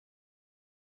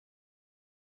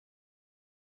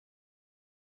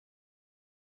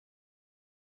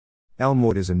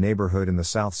Elmwood is a neighborhood in the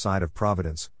south side of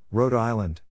Providence, Rhode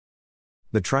Island.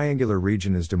 The triangular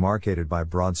region is demarcated by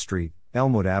Broad Street,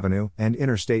 Elmwood Avenue, and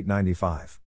Interstate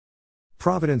 95.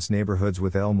 Providence neighborhoods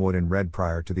with Elmwood in red.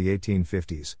 Prior to the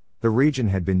 1850s, the region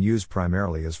had been used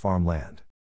primarily as farmland.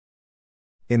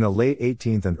 In the late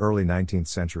 18th and early 19th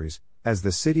centuries, as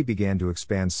the city began to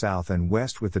expand south and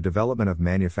west with the development of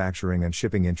manufacturing and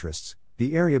shipping interests,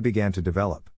 the area began to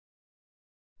develop.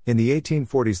 In the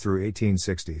 1840s through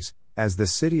 1860s, as the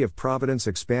city of Providence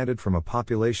expanded from a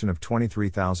population of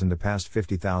 23,000 to past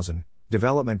 50,000,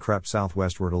 development crept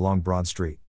southwestward along Broad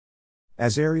Street.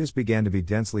 As areas began to be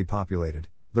densely populated,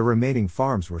 the remaining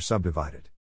farms were subdivided.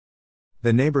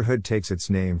 The neighborhood takes its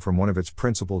name from one of its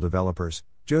principal developers,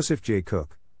 Joseph J.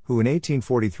 Cook, who in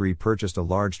 1843 purchased a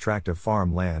large tract of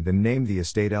farm land and named the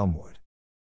estate Elmwood.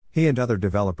 He and other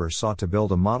developers sought to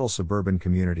build a model suburban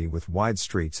community with wide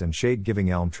streets and shade-giving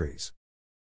elm trees.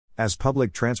 As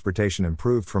public transportation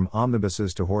improved from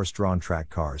omnibuses to horse-drawn track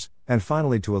cars, and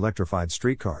finally to electrified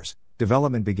streetcars,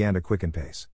 development began to quicken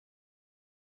pace.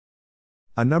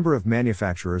 A number of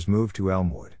manufacturers moved to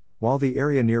Elmwood, while the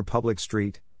area near Public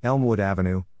Street, Elmwood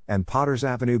Avenue, and Potters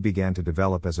Avenue began to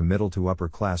develop as a middle to upper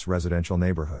class residential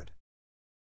neighborhood.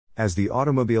 As the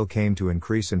automobile came to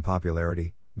increase in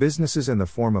popularity, businesses in the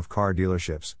form of car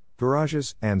dealerships,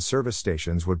 garages, and service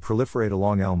stations would proliferate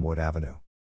along Elmwood Avenue.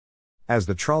 As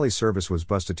the trolley service was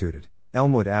bustituted,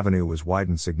 Elmwood Avenue was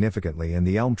widened significantly and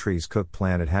the elm trees Cook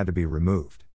planted had to be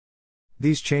removed.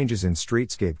 These changes in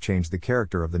streetscape changed the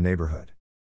character of the neighborhood.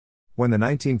 When the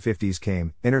 1950s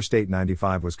came, Interstate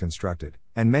 95 was constructed,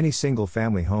 and many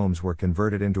single-family homes were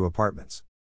converted into apartments.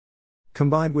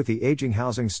 Combined with the aging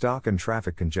housing stock and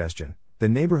traffic congestion, the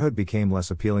neighborhood became less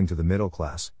appealing to the middle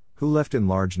class, who left in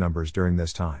large numbers during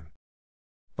this time.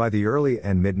 By the early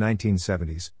and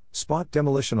mid-1970s, spot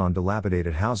demolition on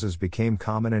dilapidated houses became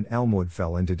common and Elmwood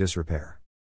fell into disrepair.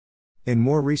 In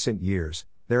more recent years,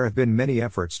 there have been many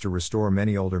efforts to restore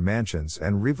many older mansions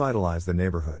and revitalize the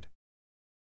neighborhood.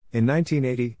 In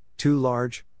 1980, two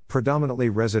large, predominantly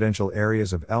residential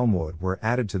areas of Elmwood were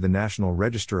added to the National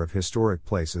Register of Historic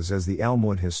Places as the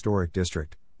Elmwood Historic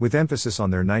District, with emphasis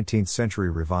on their 19th-century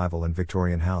revival and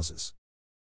Victorian houses.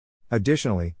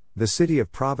 Additionally, the city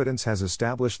of Providence has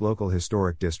established local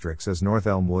historic districts as North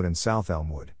Elmwood and South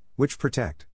Elmwood, which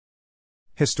protect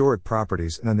historic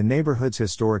properties and the neighborhood's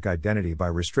historic identity by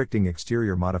restricting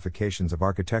exterior modifications of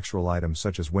architectural items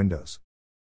such as windows,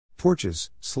 porches,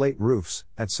 slate roofs,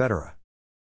 etc.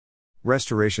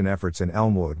 Restoration efforts in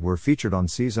Elmwood were featured on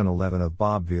Season 11 of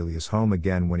Bob Vilia's Home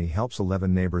Again when he helps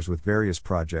 11 neighbors with various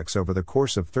projects over the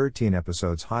course of 13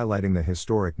 episodes highlighting the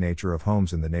historic nature of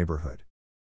homes in the neighborhood.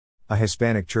 A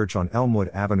Hispanic church on Elmwood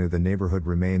Avenue. The neighborhood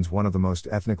remains one of the most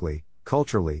ethnically,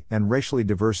 culturally, and racially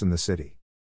diverse in the city.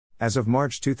 As of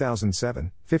March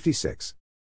 2007,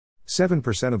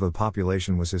 56.7% of the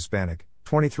population was Hispanic,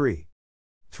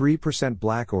 23.3%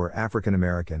 Black or African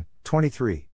American,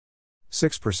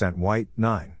 23.6% white,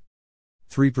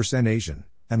 9.3% Asian,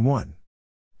 and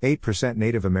 1.8%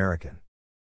 Native American.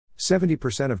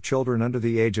 70% of children under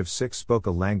the age of 6 spoke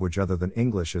a language other than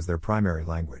English as their primary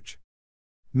language.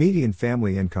 Median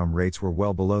family income rates were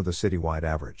well below the citywide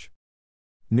average.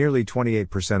 Nearly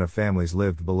 28% of families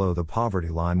lived below the poverty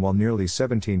line while nearly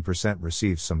 17%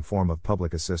 received some form of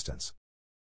public assistance.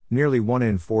 Nearly 1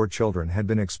 in 4 children had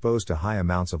been exposed to high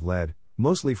amounts of lead,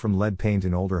 mostly from lead paint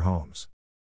in older homes.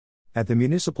 At the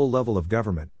municipal level of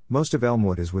government, most of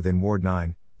Elmwood is within Ward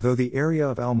 9, though the area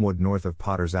of Elmwood north of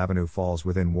Potters Avenue falls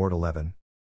within Ward 11.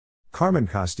 Carmen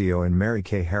Castillo and Mary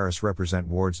Kay Harris represent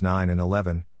Wards 9 and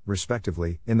 11,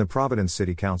 respectively, in the Providence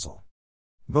City Council.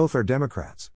 Both are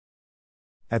Democrats.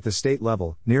 At the state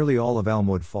level, nearly all of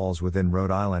Elmwood falls within Rhode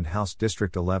Island House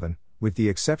District 11, with the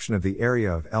exception of the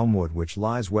area of Elmwood which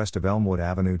lies west of Elmwood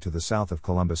Avenue to the south of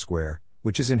Columbus Square,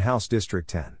 which is in House District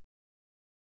 10.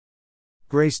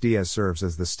 Grace Diaz serves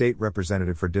as the state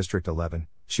representative for District 11.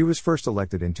 She was first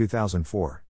elected in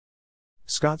 2004.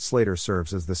 Scott Slater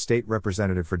serves as the state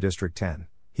representative for District 10.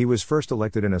 He was first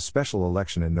elected in a special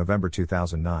election in November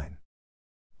 2009.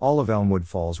 All of Elmwood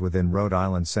falls within Rhode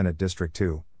Island Senate District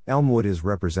 2. Elmwood is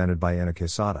represented by Anna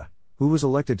Quesada, who was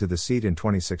elected to the seat in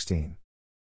 2016.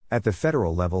 At the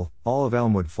federal level, all of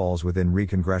Elmwood falls within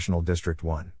Congressional District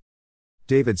 1.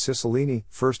 David Cicilline,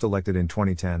 first elected in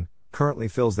 2010, currently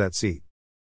fills that seat.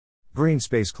 Green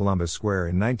Space Columbus Square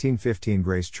in 1915.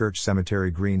 Grace Church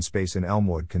Cemetery. Green space in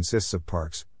Elmwood consists of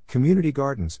parks, community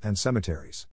gardens, and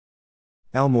cemeteries.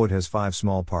 Elmwood has 5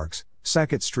 small parks: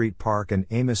 Sackett Street Park and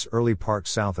Amos Early Park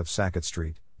south of Sackett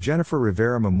Street, Jennifer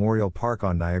Rivera Memorial Park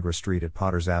on Niagara Street at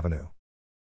Potters Avenue,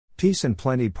 Peace and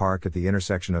Plenty Park at the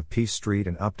intersection of Peace Street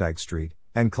and Updike Street,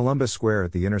 and Columbus Square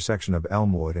at the intersection of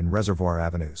Elmwood and Reservoir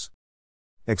Avenues.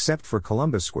 Except for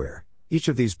Columbus Square, each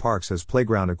of these parks has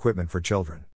playground equipment for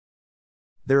children.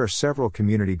 There are several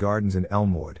community gardens in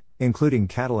Elmwood, including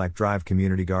Cadillac Drive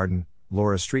Community Garden,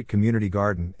 Laura Street Community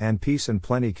Garden, and Peace and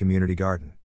Plenty Community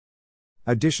Garden.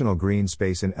 Additional green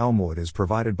space in Elmwood is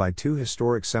provided by two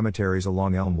historic cemeteries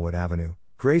along Elmwood Avenue,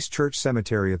 Grace Church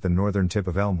Cemetery at the northern tip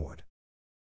of Elmwood,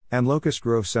 and Locust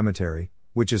Grove Cemetery,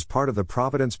 which is part of the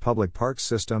Providence Public Parks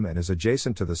system and is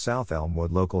adjacent to the South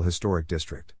Elmwood Local Historic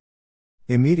District.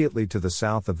 Immediately to the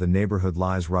south of the neighborhood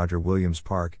lies Roger Williams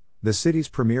Park, the city's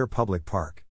premier public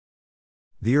park.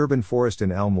 The urban forest in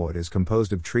Elmwood is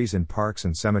composed of trees in parks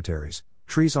and cemeteries,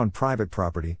 trees on private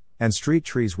property, and street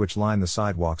trees which line the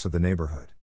sidewalks of the neighborhood.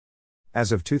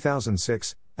 As of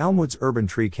 2006, Elmwood's urban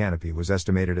tree canopy was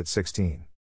estimated at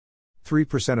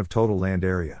 16.3% of total land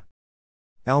area.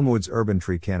 Elmwood's urban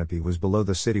tree canopy was below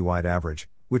the citywide average,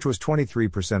 which was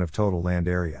 23% of total land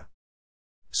area.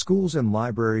 Schools and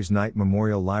libraries. Knight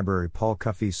Memorial Library. Paul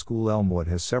Cuffey School. Elmwood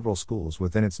has several schools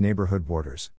within its neighborhood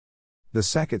borders. The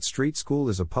Sackett Street School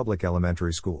is a public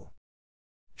elementary school.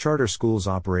 Charter schools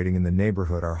operating in the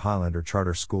neighborhood are Highlander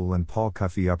Charter School and Paul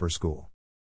Cuffey Upper School.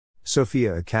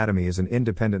 Sophia Academy is an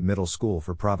independent middle school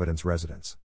for Providence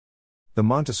residents. The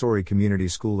Montessori Community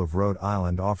School of Rhode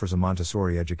Island offers a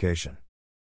Montessori education.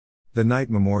 The Knight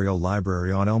Memorial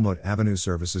Library on Elmwood Avenue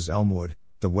services Elmwood,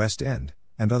 the West End,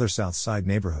 and other South Side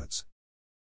neighborhoods.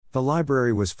 The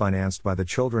library was financed by the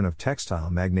children of textile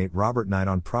magnate Robert Knight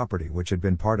on property which had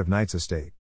been part of Knight's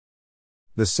estate.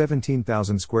 The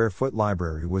 17,000 square foot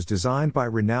library was designed by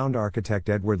renowned architect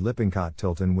Edward Lippincott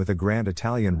Tilton with a grand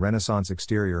Italian Renaissance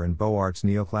exterior and Beaux Arts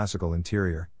neoclassical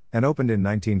interior, and opened in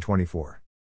 1924.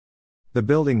 The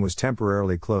building was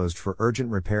temporarily closed for urgent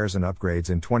repairs and upgrades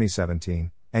in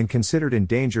 2017, and considered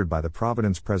endangered by the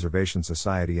Providence Preservation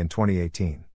Society in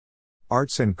 2018.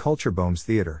 Arts and Culture. Boehm's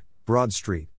Theater, Broad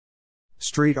Street.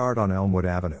 Street art on Elmwood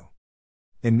Avenue.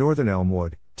 In northern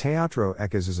Elmwood, Teatro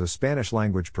Eques is a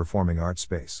Spanish-language performing arts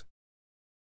space.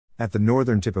 At the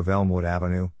northern tip of Elmwood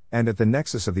Avenue, and at the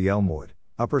nexus of the Elmwood,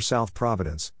 Upper South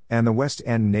Providence, and the West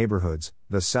End neighborhoods,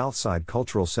 the Southside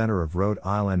Cultural Center of Rhode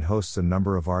Island hosts a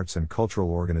number of arts and cultural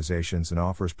organizations and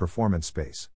offers performance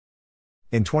space.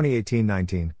 In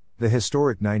 2018-19, the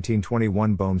historic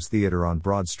 1921 Boehm's Theater on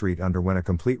Broad Street underwent a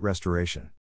complete restoration.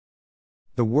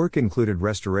 The work included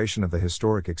restoration of the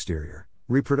historic exterior,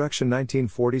 reproduction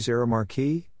 1940s-era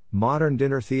marquee, modern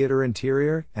dinner theater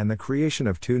interior, and the creation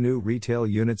of two new retail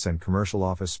units and commercial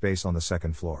office space on the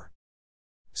second floor.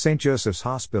 St. Joseph's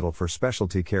Hospital for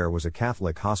Specialty Care was a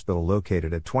Catholic hospital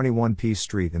located at 21 Peace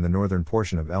Street in the northern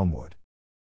portion of Elmwood.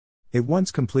 It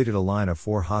once completed a line of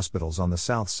 4 hospitals on the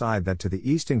south side that to the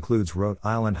east includes Rhode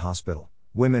Island Hospital,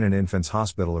 Women and Infants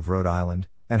Hospital of Rhode Island,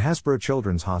 and Hasbro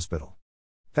Children's Hospital.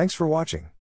 Thanks for watching.